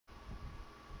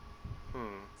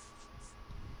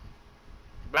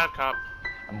Bad cop.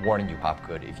 I'm warning you,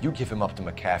 Hopgood. If you give him up to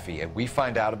McAfee and we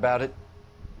find out about it...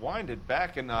 Wind it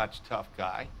back a notch, tough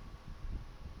guy.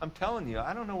 I'm telling you,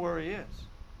 I don't know where he is.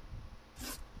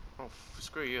 Oh,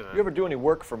 screw you then. You ever do any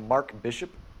work for Mark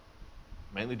Bishop?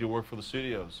 Mainly do work for the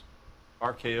studios.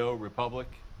 RKO, Republic,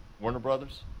 Warner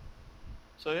Brothers.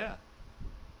 So yeah,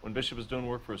 when Bishop is doing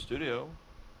work for a studio,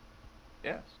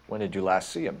 yes. When did you last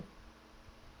see him?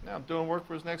 Now I'm doing work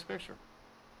for his next picture.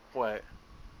 What?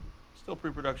 Still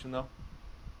pre-production though.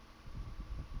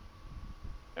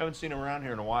 Haven't seen him around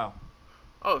here in a while.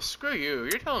 Oh, screw you.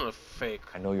 You're telling a fake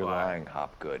I know you're lie. lying,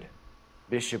 Hopgood.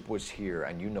 Bishop was here,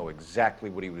 and you know exactly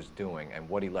what he was doing and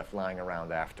what he left lying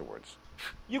around afterwards.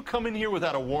 You come in here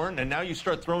without a warrant, and now you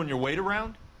start throwing your weight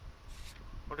around?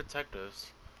 We're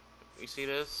detectives. You see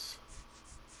this?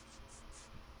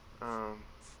 I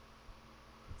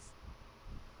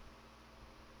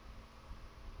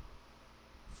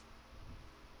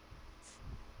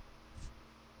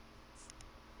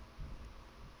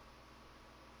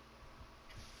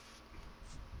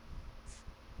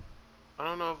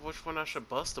don't know which one I should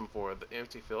bust him for. The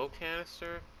empty film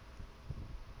canister?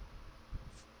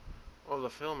 Or the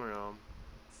film reel?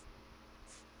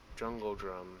 Jungle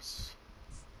drums.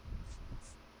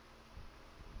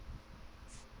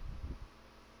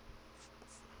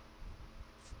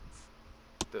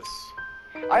 This.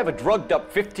 I have a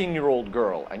drugged-up 15-year-old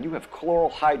girl, and you have chloral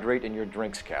hydrate in your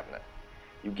drinks cabinet.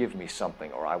 You give me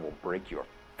something, or I will break your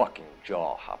fucking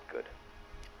jaw, Hopgood.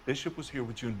 Bishop was here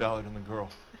with June Ballard and the girl.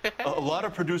 A lot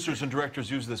of producers and directors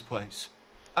use this place.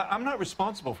 I'm not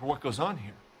responsible for what goes on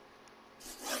here.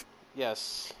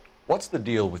 Yes. What's the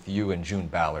deal with you and June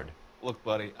Ballard? Look,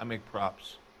 buddy, I make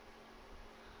props.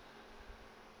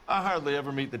 I hardly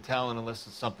ever meet the talent unless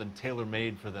it's something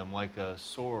tailor-made for them, like a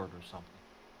sword or something.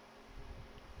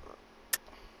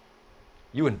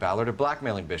 You and Ballard are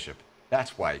blackmailing Bishop.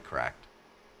 That's why he cracked.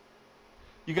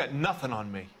 You got nothing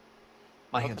on me.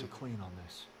 My hands are clean on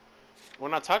this. We're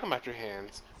not talking about your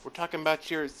hands. We're talking about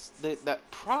that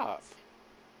prop.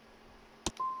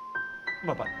 I'm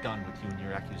about done with you and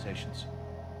your accusations.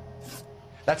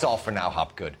 That's all for now,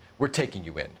 Hopgood. We're taking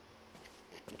you in.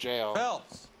 Jail.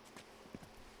 Phelps!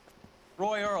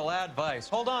 Roy Earl, advice.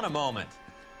 Hold on a moment.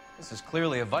 This is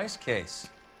clearly a vice case.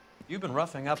 You've been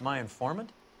roughing up my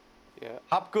informant? Yeah.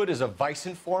 Hopgood is a vice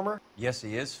informer? Yes,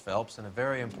 he is, Phelps, and a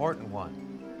very important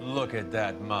one. Look at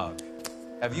that mug.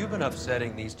 Have you been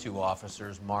upsetting these two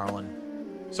officers, Marlon?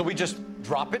 So we just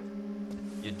drop it?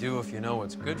 You do if you know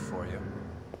what's good for you.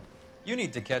 You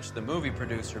need to catch the movie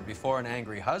producer before an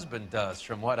angry husband does,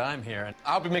 from what I'm hearing.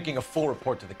 I'll be making a full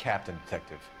report to the captain,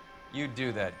 Detective. You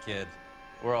do that, kid.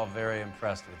 We're all very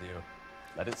impressed with you.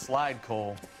 Let it slide,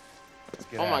 Cole. Let's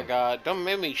get Oh at my it. God! Don't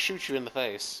make me shoot you in the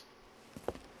face.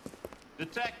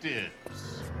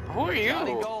 Detectives. Who are you?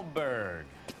 Johnny Goldberg.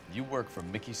 You work for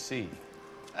Mickey C.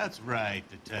 That's right,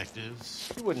 detectives.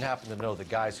 You wouldn't happen to know the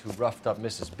guys who roughed up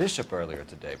Mrs. Bishop earlier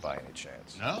today, by any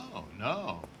chance? No,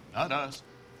 not us.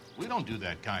 We don't do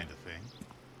that kind of thing.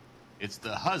 It's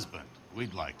the husband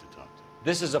we'd like to talk to.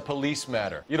 This is a police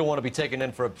matter. You don't want to be taken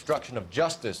in for obstruction of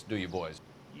justice, do you, boys?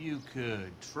 You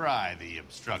could try the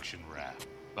obstruction rap,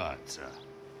 but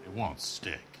it won't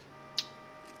stick.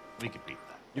 We could beat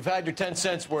that. You've had your 10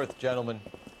 cents worth, gentlemen.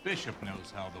 Bishop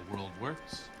knows how the world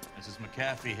works. Mrs.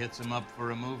 McAfee hits him up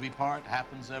for a movie part,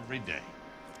 happens every day.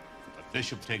 But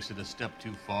Bishop takes it a step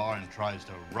too far and tries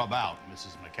to rub out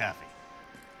Mrs. McAfee.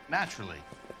 Naturally,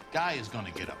 Guy is going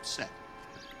to get upset.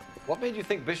 What made you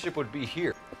think Bishop would be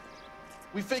here?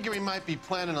 We figure he might be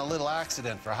planning a little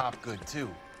accident for Hopgood, too.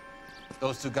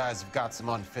 Those two guys have got some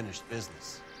unfinished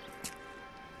business.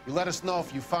 You let us know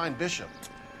if you find Bishop.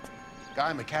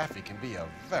 Guy McAfee can be a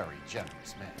very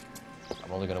generous man.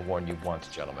 I'm only going to warn you once,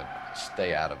 gentlemen.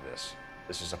 Stay out of this.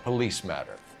 This is a police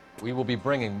matter. We will be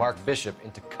bringing Mark Bishop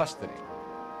into custody.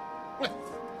 Well,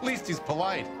 at least he's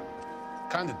polite.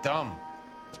 Kind of dumb,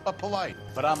 but polite.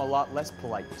 But I'm a lot less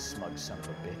polite, you smug son of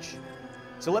a bitch.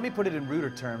 So let me put it in ruder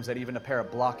terms that even a pair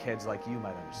of blockheads like you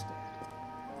might understand.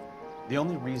 The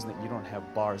only reason that you don't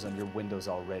have bars on your windows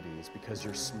already is because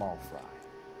you're small fry.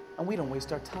 And we don't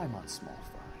waste our time on small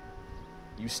fry.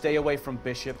 You stay away from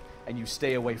Bishop, and you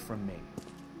stay away from me.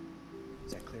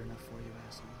 Is that clear enough for you,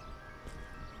 asshole?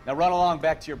 Now run along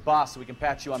back to your boss so we can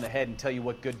pat you on the head and tell you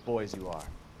what good boys you are.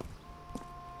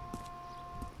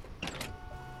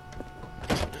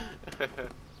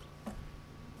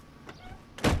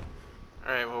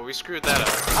 Alright, well, we screwed that up.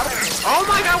 Oh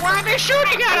my God, why are they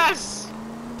shooting at us?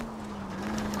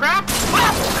 Crap!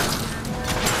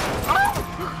 Oh!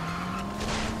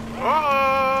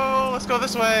 Uh-oh! Let's go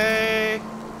this way!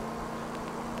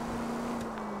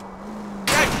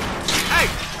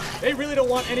 They really don't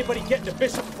want anybody getting to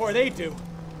Bishop before they do.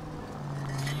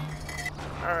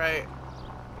 Alright.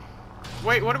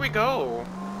 Wait, where do we go?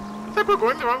 I think we're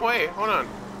going the wrong way. Hold on.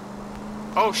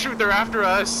 Oh shoot, they're after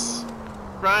us.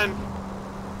 Run.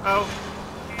 Oh.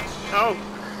 Oh.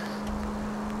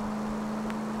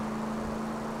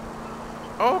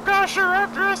 Oh gosh, they're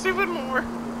after us even more.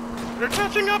 They're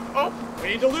catching up. Oh. We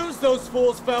need to lose those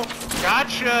fools, Phelps.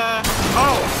 Gotcha.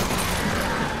 Oh.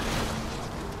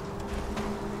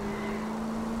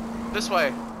 This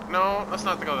way. No, let's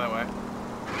not go that way.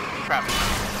 Crap.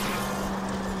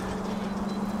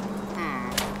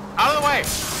 Out of the way!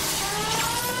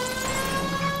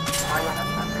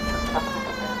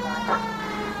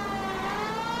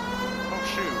 Oh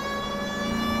shoot.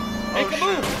 Make a shoot.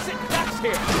 move! Sit ducks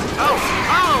here! Oh!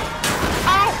 Oh!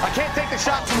 Oh! I can't take the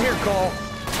shots from here, Cole.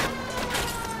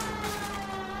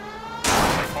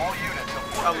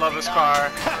 I love this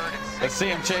car. Let's see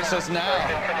him chase us now.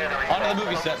 On to the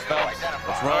movie set, Phelps.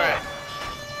 Let's roll. Alright.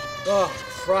 Oh,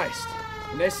 Christ.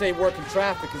 And they say working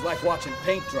traffic is like watching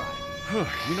paint dry.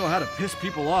 You know how to piss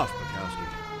people off, Bukowski.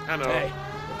 I know. Hey,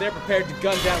 if they're prepared to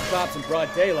gun down cops in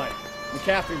broad daylight,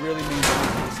 McCaffrey really means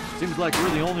business. Seems like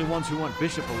we're the only ones who want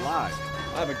Bishop alive.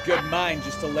 I have a good mind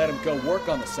just to let him go work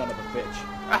on the son of a bitch.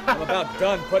 I'm about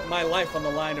done putting my life on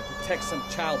the line to protect some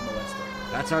child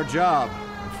molester. That's our job,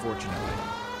 unfortunately.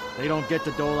 They don't get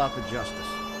to dole out the justice.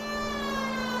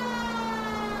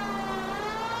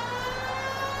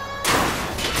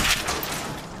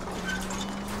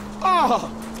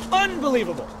 Oh!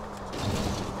 Unbelievable!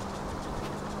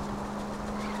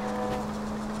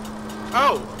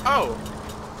 Oh! Oh!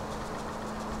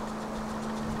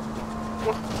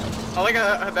 Well, I like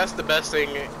that's the best thing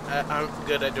I'm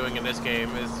good at doing in this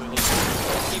game is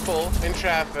people in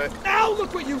traffic. Now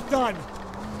look what you've done!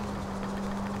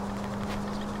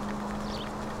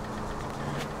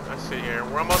 Let's see here.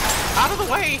 We're almost out of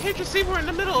the way. Can't you see we're in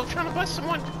the middle of trying to bust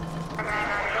someone?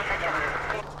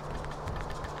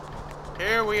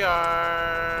 Here we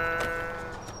are.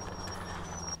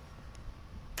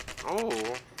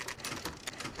 Oh.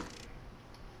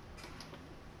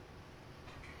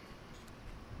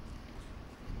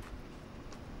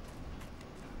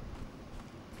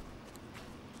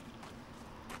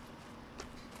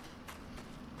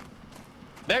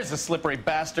 There's the slippery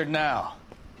bastard now.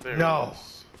 There No. it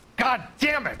is. God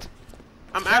damn it!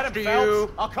 I'm Get him, after Phelps.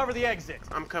 you. I'll cover the exit.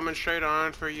 I'm coming straight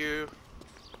on for you.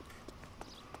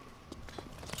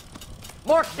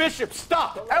 Mark Bishop,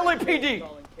 stop! LAPD!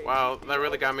 Wow, that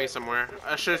really got me somewhere.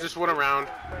 I should have just went around.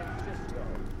 Francisco,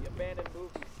 the abandoned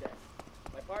movie set.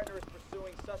 My partner is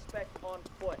pursuing suspect on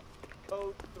foot.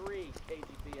 Code 3,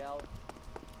 KGPL.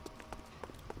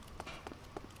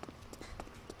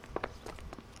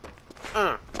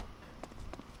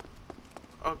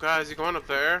 Oh, guys, you going up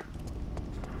there?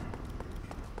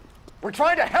 We're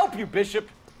trying to help you, Bishop!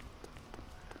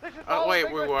 Oh, wait,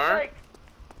 we were?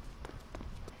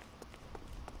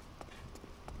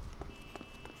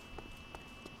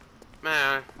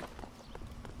 Man,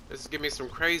 this is giving me some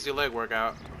crazy leg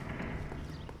workout.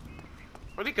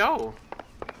 Where'd he go?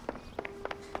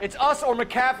 It's us or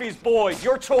McAfee's boys,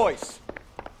 your choice!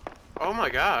 Oh my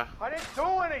god. I didn't do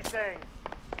anything.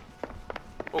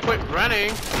 Well, quit running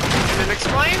and then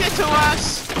explain it to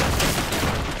us!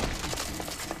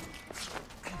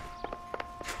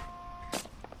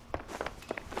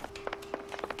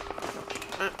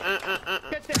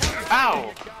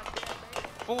 Ow!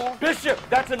 Fool. Bishop,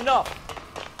 that's enough!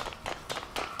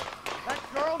 That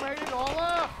girl made it all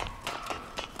up.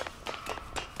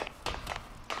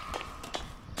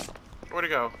 Where'd he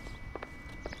go?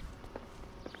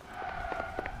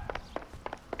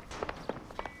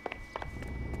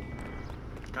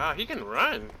 God, he can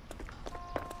run.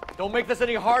 Don't make this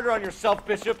any harder on yourself,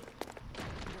 Bishop.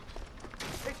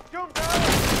 It's June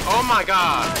Oh my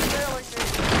god!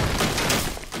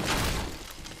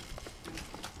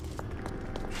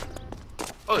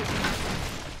 Oh.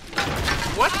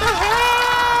 What the hell?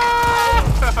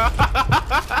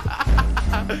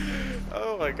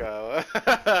 Oh my god.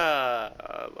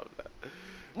 I love that.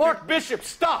 Mark Bishop,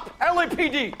 stop!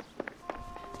 LAPD!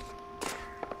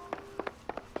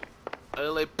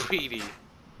 LAPD.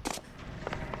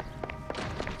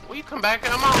 Will you come back?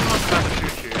 I'm almost about to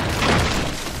shoot you.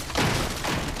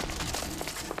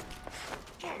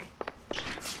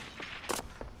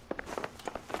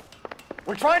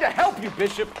 We're trying to help you,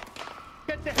 Bishop!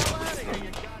 Get the hell out of here,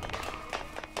 you goddamn.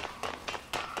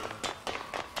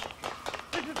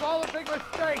 This is all a big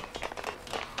mistake.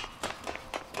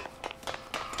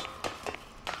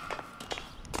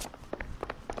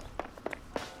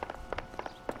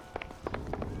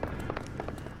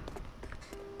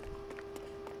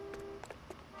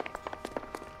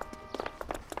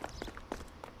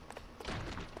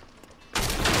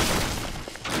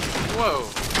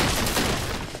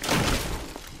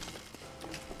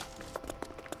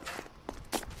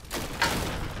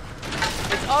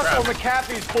 us crap. or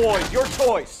McAfee's boys. Your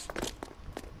choice.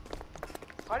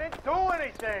 I didn't do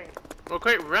anything. Well,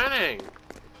 quit running.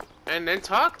 And then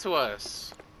talk to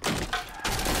us.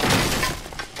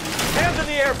 Hands in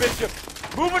the air, Bishop.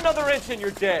 Move another inch and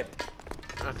you're dead.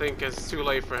 I think it's too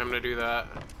late for him to do that.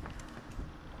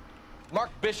 Mark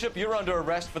Bishop, you're under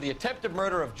arrest for the attempted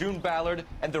murder of June Ballard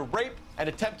and the rape and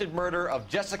attempted murder of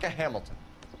Jessica Hamilton.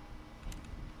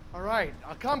 All right,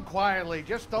 I'll come quietly.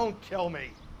 Just don't kill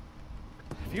me.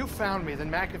 If you found me, then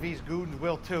McAfee's goons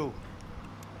will too.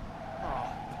 Oh,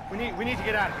 we need to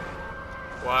get out of here.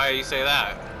 Why you say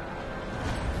that?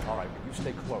 All right, but you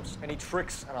stay close. Any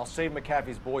tricks, and I'll save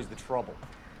McAfee's boys the trouble.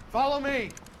 Follow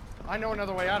me. I know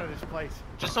another way out of this place.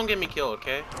 Just don't get me killed,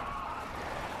 okay?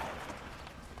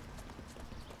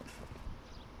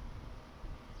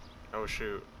 Oh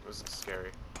shoot, this is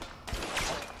scary.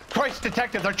 Christ,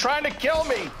 detective, they're trying to kill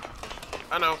me.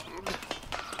 I know.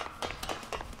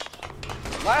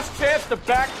 Last chance to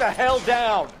back the hell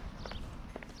down.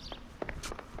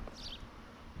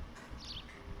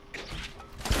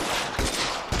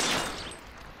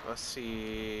 Let's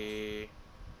see.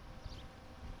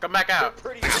 Come back out.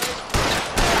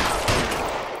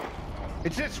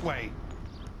 It's this way.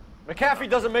 McAfee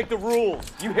doesn't make the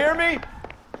rules. You hear me?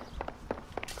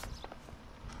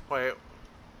 Wait.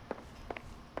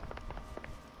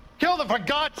 Kill them for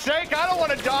God's sake. I don't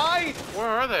want to die. Where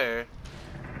are they?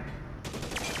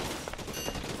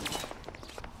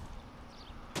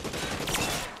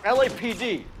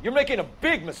 LAPD, you're making a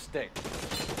big mistake.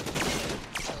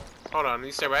 Hold on,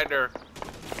 you stay right there.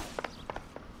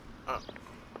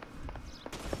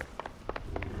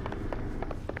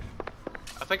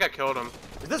 I think I killed him.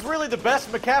 Is this really the best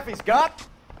McAfee's got?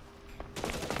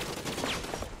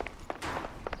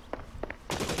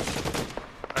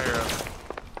 I hear him.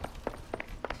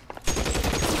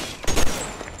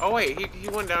 Oh wait, he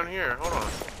went down here. Hold on.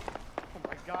 Oh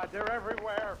my God, they're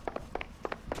everywhere.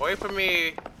 Wait for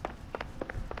me.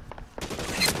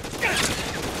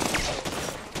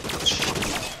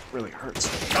 Really hurts.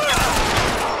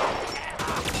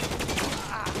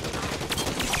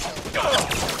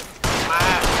 My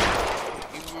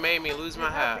hat. You made me lose my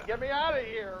hat. Get me out of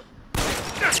here.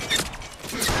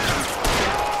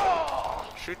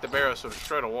 Shoot the barrel so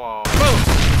destroy the wall.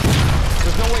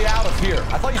 There's no way out of here.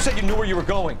 I thought you said you knew where you were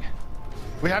going.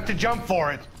 We have to jump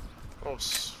for it. Oh,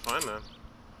 fine then.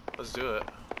 Let's do it.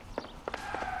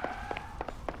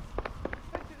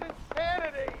 This is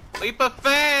insanity. Leap of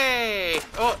faith!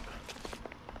 Oh!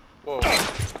 Whoa.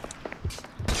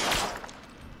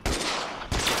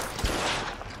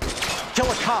 Kill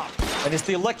a cop, and it's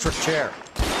the electric chair.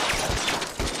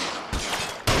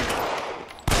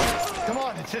 Come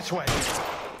on, it's this way.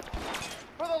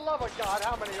 For the love of God,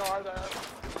 how many are there?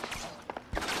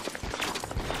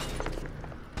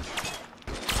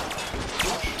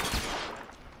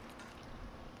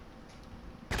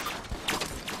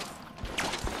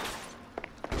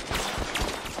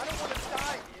 I don't want to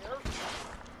die here.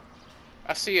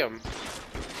 I see him.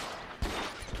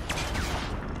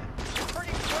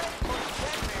 Pretty quick for a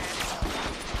dead man.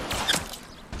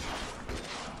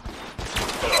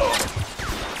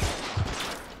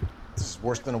 This is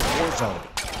worse than a war zone.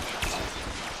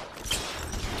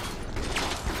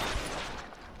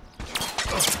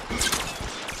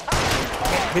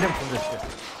 Hit him from this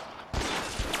distance.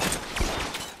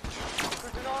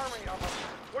 There's an army of them.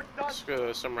 We're done. Screw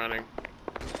this, I'm running.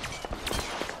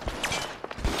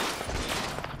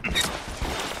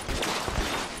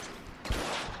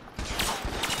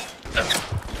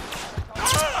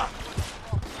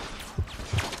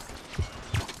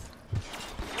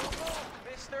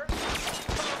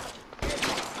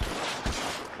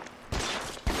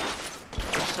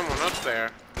 There's someone up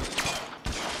there.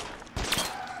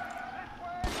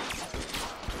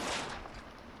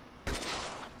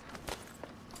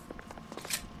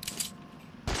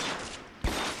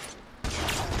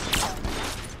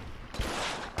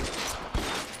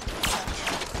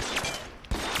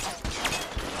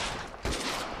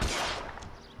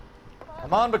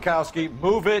 Come on, Bukowski,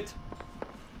 move it.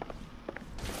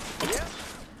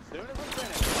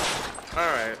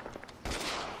 Alright.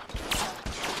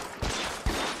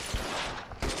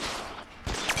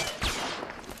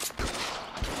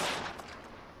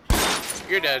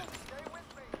 You're dead.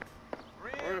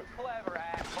 Real clever,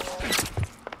 asshole.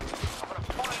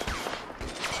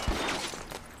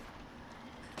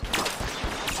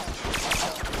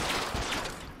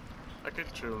 I could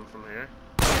shoot him from here.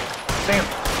 Damn.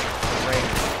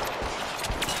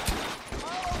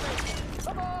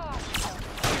 Come on.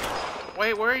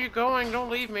 Wait, where are you going? Don't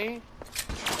leave me.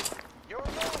 You're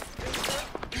alone,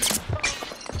 mister.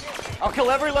 I'll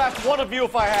kill every last one of you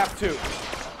if I have to.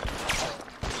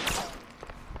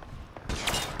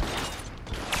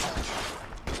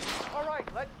 All right,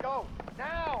 let's go.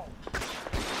 Now!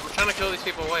 I'm trying to kill these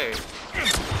people away.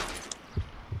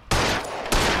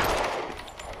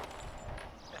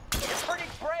 You're pretty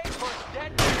brave for a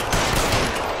dead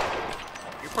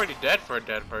You're pretty dead for a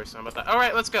dead person. How about that?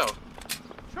 Alright, let's go.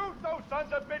 Shoot those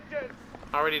sons of bitches!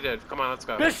 Already did. Come on, let's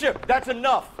go. Bishop, that's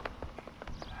enough.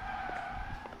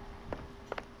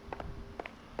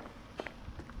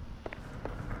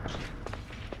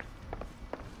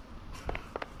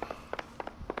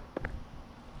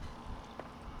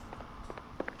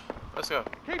 Let's go.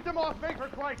 Keep them off me, for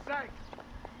Christ's sake!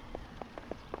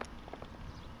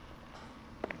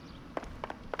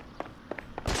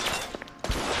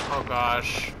 Oh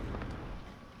gosh.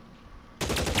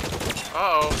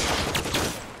 Uh-oh.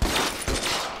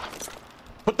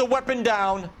 Put the weapon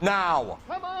down now.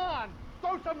 Come on!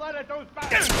 Throw some lead at those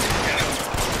bastards!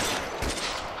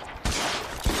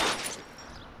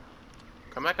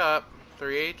 Come back up.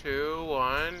 3, 2,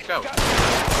 1, go.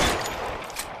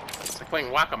 It's like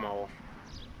playing whack-a-mole.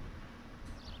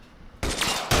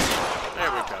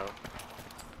 There we go.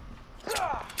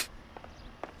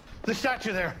 The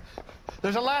statue there.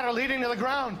 There's a ladder leading to the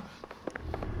ground.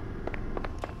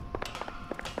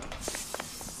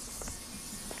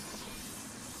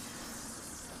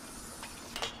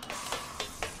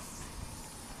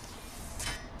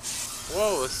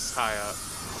 Whoa, this is high up.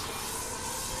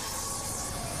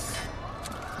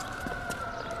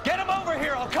 Get him over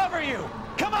here, I'll cover you!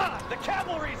 Come on, the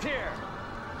cavalry's here!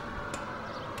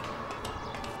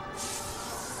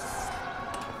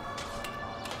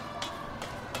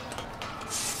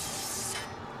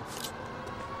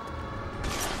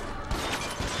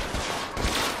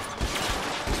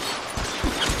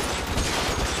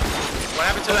 What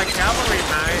happened to that cavalry,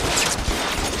 knight?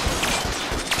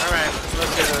 Alright,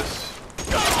 let's do this.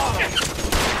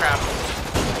 Crap.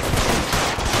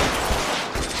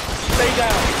 Stay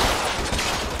down.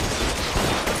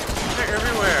 They're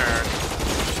everywhere.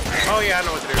 Oh yeah, I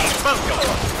know what to do. Boom!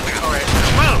 Alright,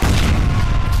 boom!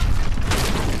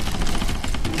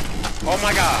 Oh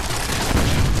my god.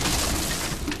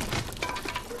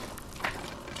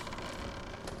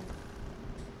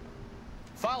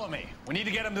 Follow me. We need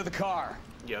to get him to the car.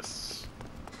 Yes.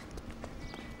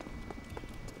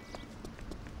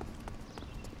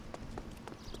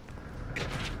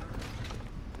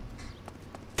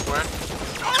 Where?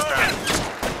 Okay.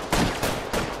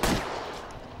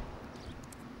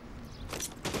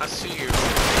 I see you.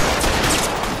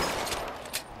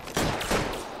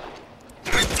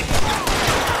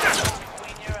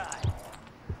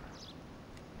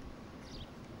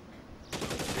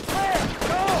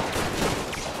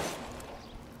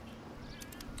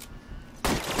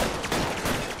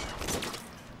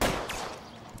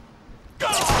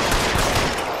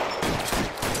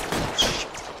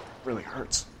 Really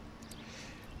hurts.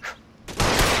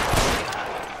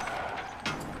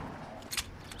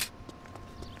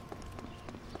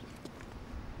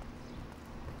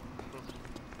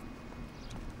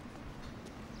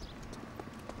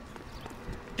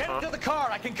 Get him to the car.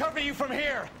 I can cover you from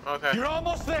here. Okay. You're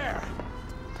almost there.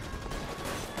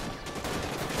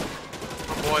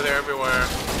 Oh boy, they're everywhere.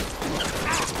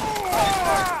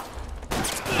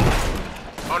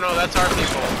 Oh no, that's our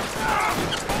people.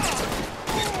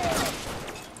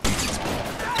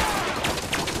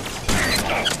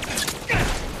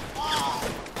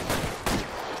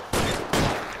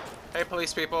 Hey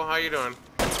police people, how you doing?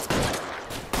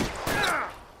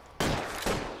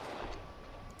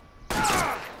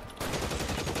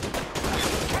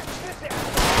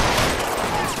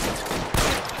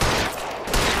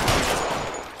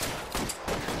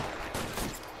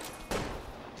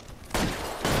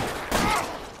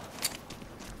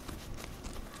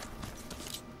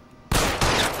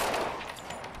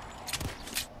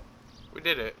 We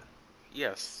did it.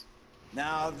 Yes.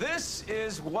 Now, this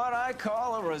is what I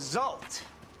call a result.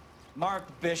 Mark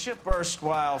Bishop,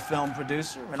 erstwhile film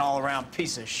producer, an all-around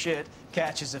piece of shit,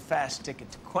 catches a fast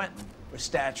ticket to Quentin for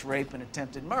statch rape and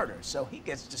attempted murder, so he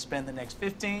gets to spend the next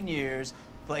 15 years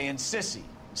playing sissy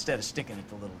instead of sticking it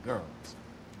to little girls.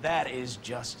 That is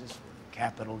justice with a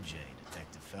capital J,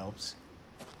 Detective Phelps.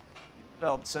 You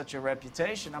developed such a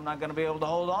reputation, I'm not going to be able to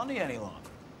hold on to you any longer.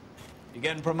 You're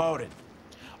getting promoted.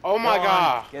 Oh my Go on,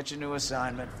 god. get your new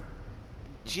assignment.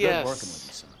 It's Yes. good working with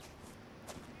you, son.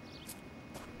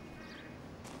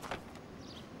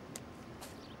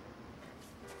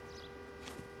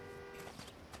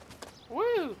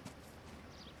 Woo!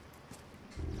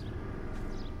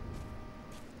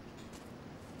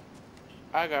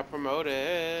 I got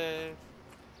promoted.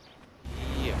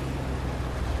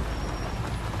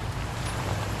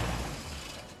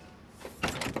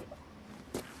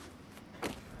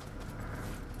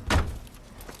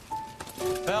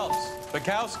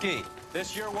 Bukowski,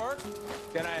 this your work?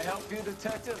 Can I help you,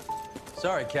 detective?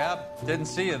 Sorry, Cap. Didn't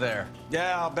see you there.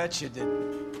 Yeah, I'll bet you did.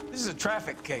 This is a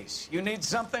traffic case. You need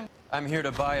something? I'm here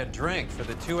to buy a drink for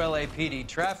the 2 LAPD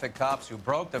traffic cops who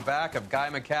broke the back of Guy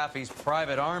McAfee's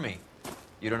private army.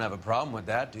 You don't have a problem with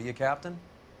that, do you, Captain?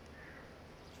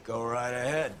 Go right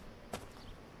ahead.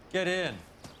 Get in.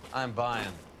 I'm buying.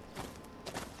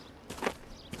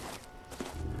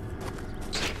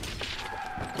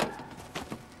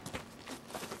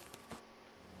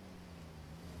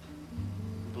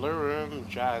 Blue Room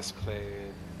Jazz Club.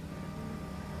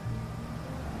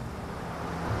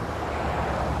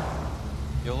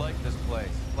 You'll like this place.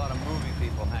 A lot of movie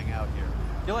people hang out here.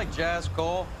 You like jazz,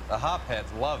 Cole? The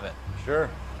hopheads love it. Sure,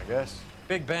 I guess.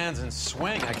 Big bands and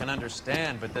swing I can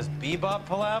understand, but this bebop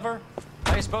palaver?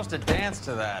 How are you supposed to dance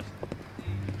to that?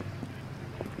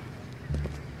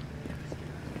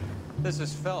 This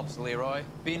is Phelps, Leroy.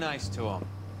 Be nice to him.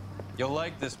 You'll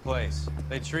like this place.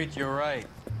 They treat you right.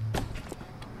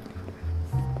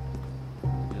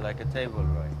 You like a table,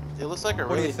 Roy? It looks like a What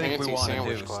do really you think we fancy want to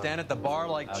sandwich do? club. Stand at the bar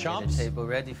like I'll chumps? get a table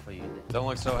ready for you then. Don't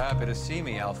look so happy to see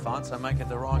me, Alphonse. I might get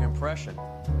the wrong impression.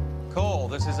 Cole,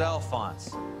 this is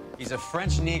Alphonse. He's a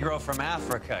French Negro from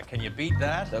Africa. Can you beat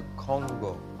that? The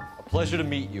Congo. A pleasure to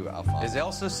meet you, Alphonse. Is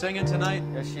Elsa singing tonight?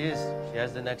 Yes, she is. She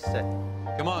has the next set.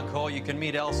 Come on, Cole. You can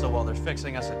meet Elsa while they're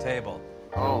fixing us a table.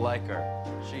 Oh, like her.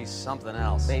 She's something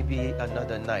else. Maybe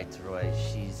another night, Roy.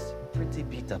 She's pretty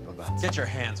beat up about it. Get your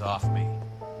hands off me.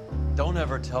 Don't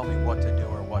ever tell me what to do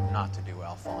or what not to do,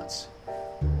 Alphonse.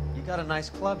 You got a nice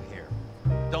club here.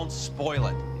 Don't spoil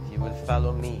it. If you will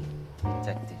follow me,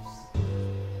 detectives.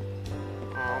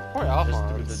 Oh, poor Just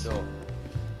Alphonse. through the door.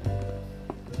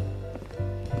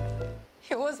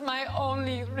 He was my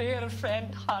only real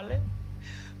friend, Harlan.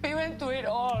 We went through it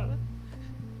all.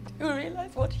 Do you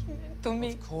realize what he meant to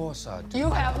me? Of course I do. You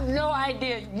have no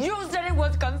idea. You said it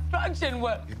was construction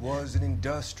work. It was an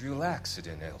industrial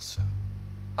accident, Elsa.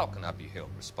 How can I be held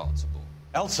responsible?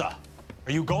 Elsa,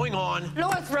 are you going on?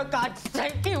 Louis, for God's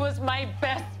sake, he was my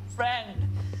best friend.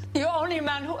 The only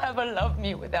man who ever loved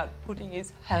me without putting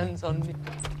his hands on me.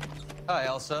 Hi,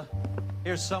 Elsa.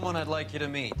 Here's someone I'd like you to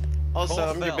meet. Also, Cole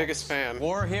I'm your Phelps, biggest fan.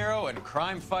 War hero and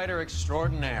crime fighter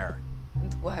extraordinaire.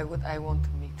 And why would I want to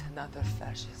meet another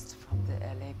fascist from the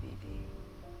LAPD?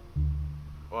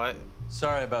 What?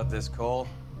 Sorry about this, Cole.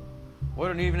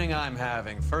 What an evening I'm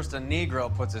having. First a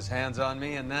Negro puts his hands on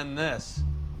me, and then this.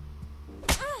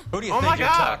 Who do you Oh think my you're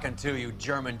God. talking to, you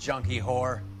German junkie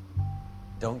whore?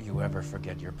 Don't you ever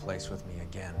forget your place with me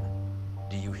again.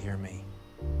 Do you hear me?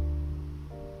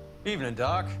 Evening,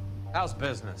 Doc. How's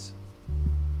business?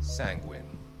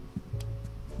 Sanguine.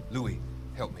 Louis,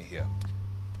 help me here.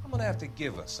 I'm gonna have to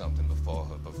give her something before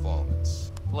her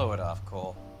performance. Blow it off,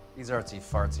 Cole. These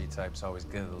artsy-fartsy types always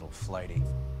get a little flighty.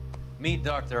 Meet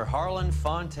Dr. Harlan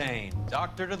Fontaine,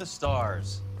 doctor to the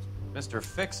stars. Mr.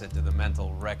 Fix-It to the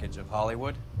mental wreckage of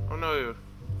Hollywood. Oh no.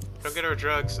 Don't get her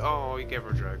drugs. Oh, you gave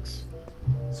her drugs.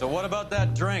 So what about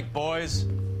that drink, boys?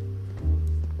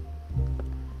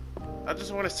 I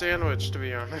just want a sandwich, to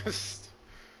be honest.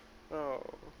 Oh.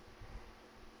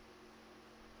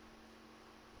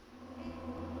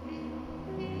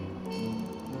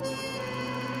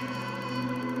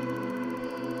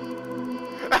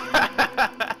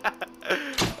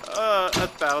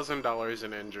 $1,000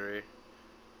 in injury.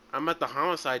 I'm at the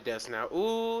homicide desk now.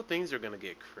 Ooh, things are gonna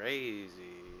get crazy.